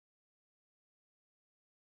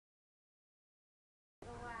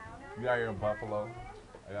We out here in Buffalo.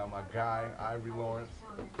 I got my guy, Ivory Lawrence.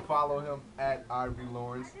 Follow him at Ivory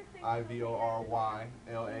Lawrence, IVORYLAWRENCE.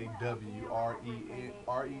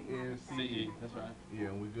 That's right. Yeah,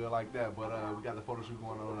 and we good like that. But we got the photo shoot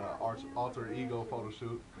going on, alter ego photo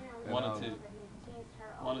shoot. And, One or two.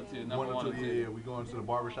 One or two. Number one or two. two. Yeah, we going to the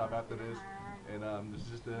barbershop after this. And this is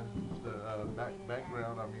just the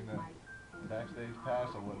background. I mean, backstage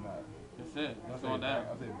pass or whatnot. That's it. It's going down.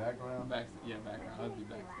 I say background. Background. I'll be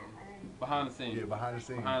backstage. Behind the scenes. Yeah, behind the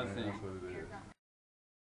scenes. Behind the scenes. That's what it is.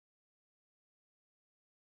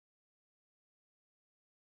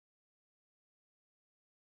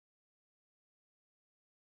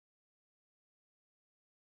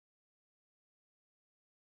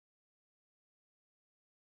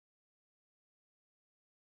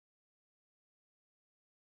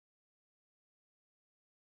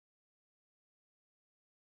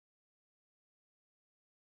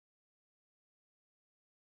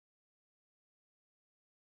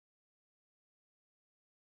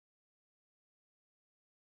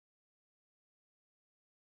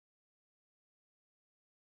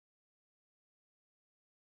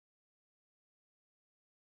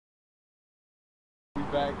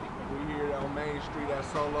 Back, we here on Main Street at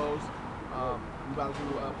Solos. We about to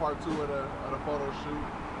do part 2 of the photo shoot.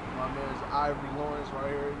 My man's Ivory Lawrence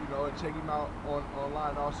right here. You know, and check him out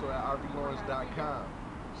online also at ivorylawrence.com.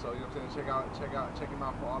 So you know what I'm saying. Check him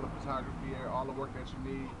out for all the photography, all the work that you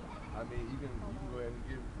need. I mean, you can go ahead and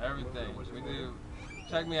give everything. We do.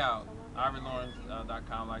 Check me out,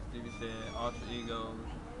 ivorylawrence.com. Like Stevie said, alter ego,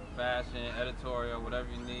 fashion, editorial, whatever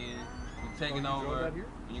you need. We're taking over.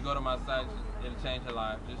 When you go to my site, it'll change your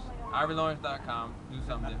life. Just ivorylawrence.com. Do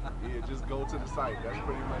something different. Yeah, just go to the site. That's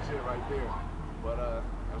pretty much it right there. But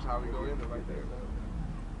that's how we go in it right there.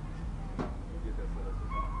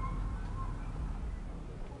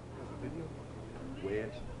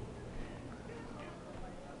 Wedge.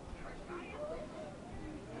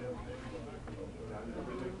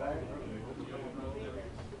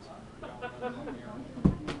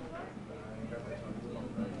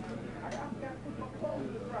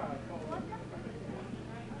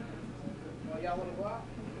 Y'all want to go out?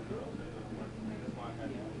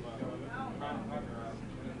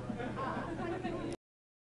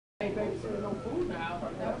 Ain't babysitting no food now.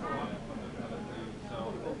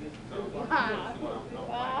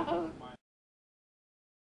 Wow.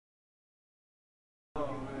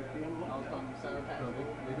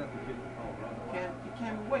 You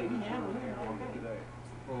can't wait. He handled it.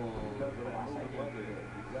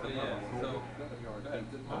 So yeah, so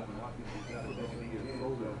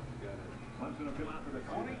One's going to come out to the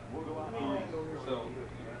corner. We'll go out here. So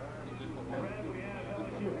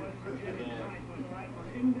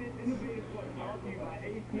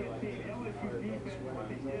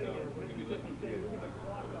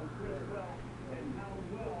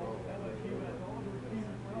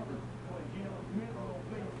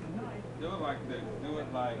do it like this. Do it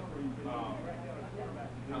like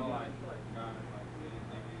kind of like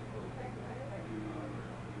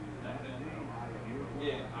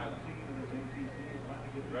yeah.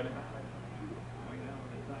 Ready?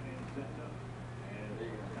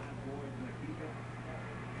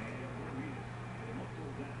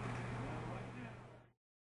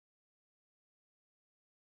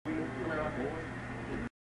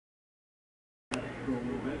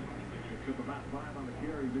 Took about 5 on the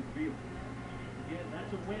carry midfield. Again,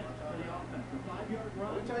 that's a win for the offense. The 5-yard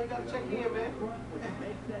run. Which time you got to check in, man?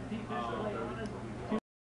 Makes that defense play honest to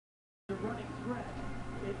the running threat.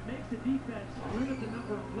 It makes the defense limit the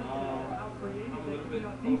number of blitzes that are out creating things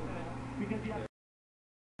on defense because you have to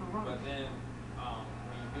run. But then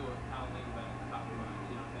when you do it, how lean back top of line,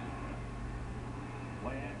 you know what I'm saying?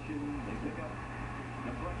 Play action. They pick up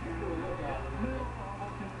the pressure. Down the middle,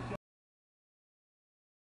 almost intercepted.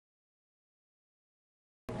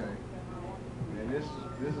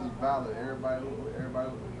 This is valid. Everybody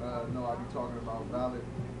know I be talking about valid.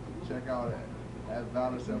 Check out at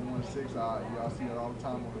valid716. Y'all see it all the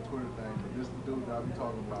time on the Twitter thing. But this is the dude that I be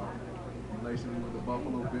talking about. He laced me with the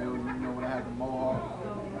Buffalo Bills. You know when I had the mohawk,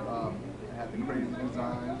 I had the crazy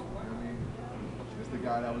designs. You know what I mean? It's the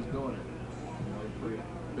guy that was doing it. You know, he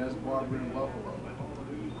put best barber in Buffalo.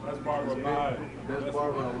 Best barber alive. Best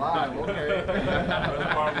barber alive, okay. Best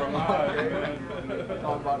barber alive. Okay.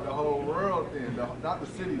 Talking about the whole world then. Not the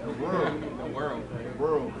city, the world. The world. The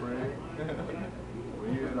world, Fred.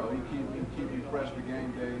 Well, you know, he keep me fresh for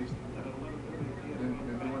game days. Been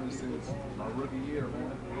doing this since my rookie year,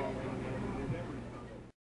 man.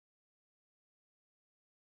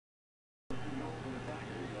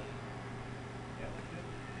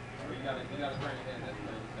 You gotta bring it in this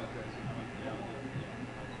way.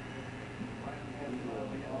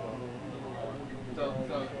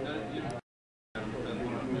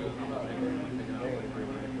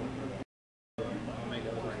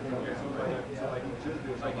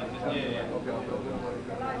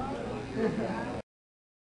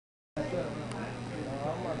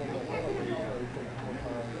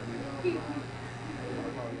 You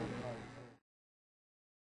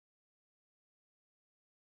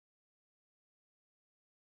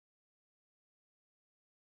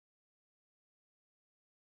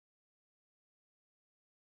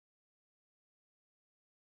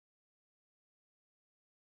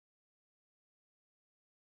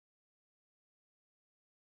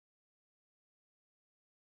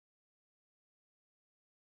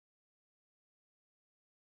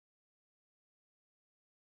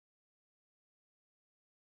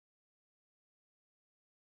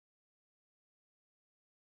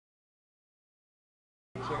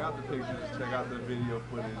Check out the pictures, check out the video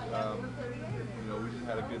footage. You know, we just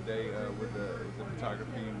had a good day with the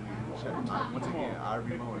photography. Once again,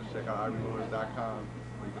 Ivory Lawrence. Check out ivorylawrence.com,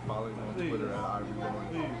 or you can follow him on Twitter at Ivory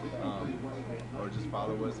Lawrence, or just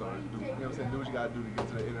follow us, or do, you know what I'm saying, do what you gotta do to get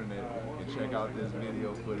to the internet and check out this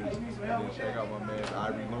video footage, and then check out my man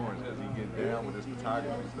Ivory Lawrence, because he get down with his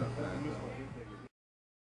photography stuff, man.